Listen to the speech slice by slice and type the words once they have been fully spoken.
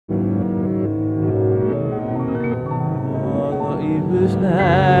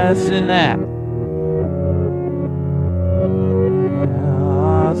snap.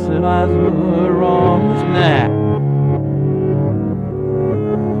 Said I was wrong, snap.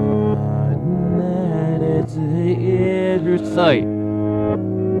 And it's the sight.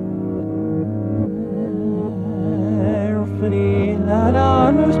 That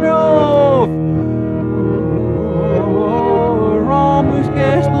on the stove. Ramus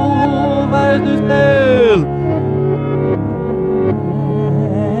gestov as the stel.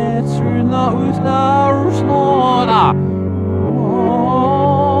 It's not us now snora.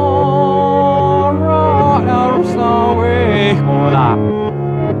 Rara sawe hola.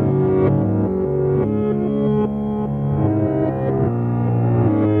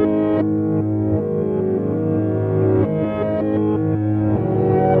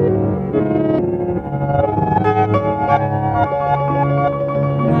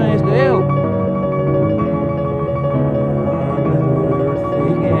 Nice deal. Another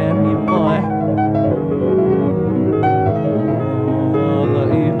thing at me, boy.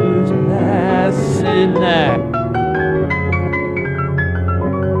 Life is nice in that.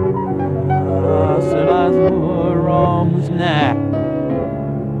 Said I was wrong, snap.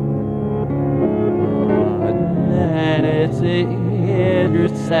 And it's easier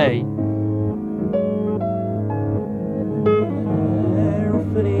to say.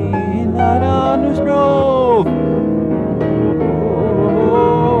 Not on the stove.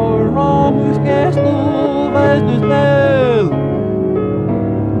 Ramus gestov as the stel.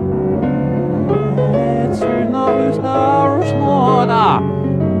 It's not us now snora.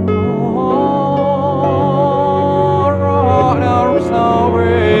 Rara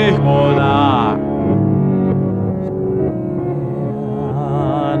sawe hola.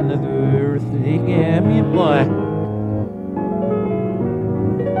 Another thing at me, boy.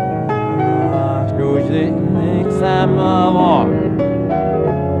 It makes time more.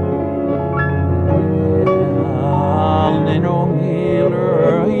 And no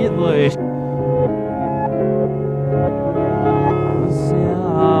healer heedless.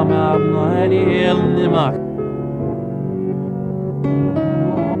 Sam I'm not in the muck.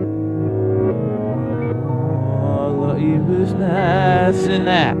 Life is nice and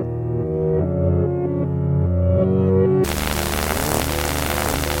that.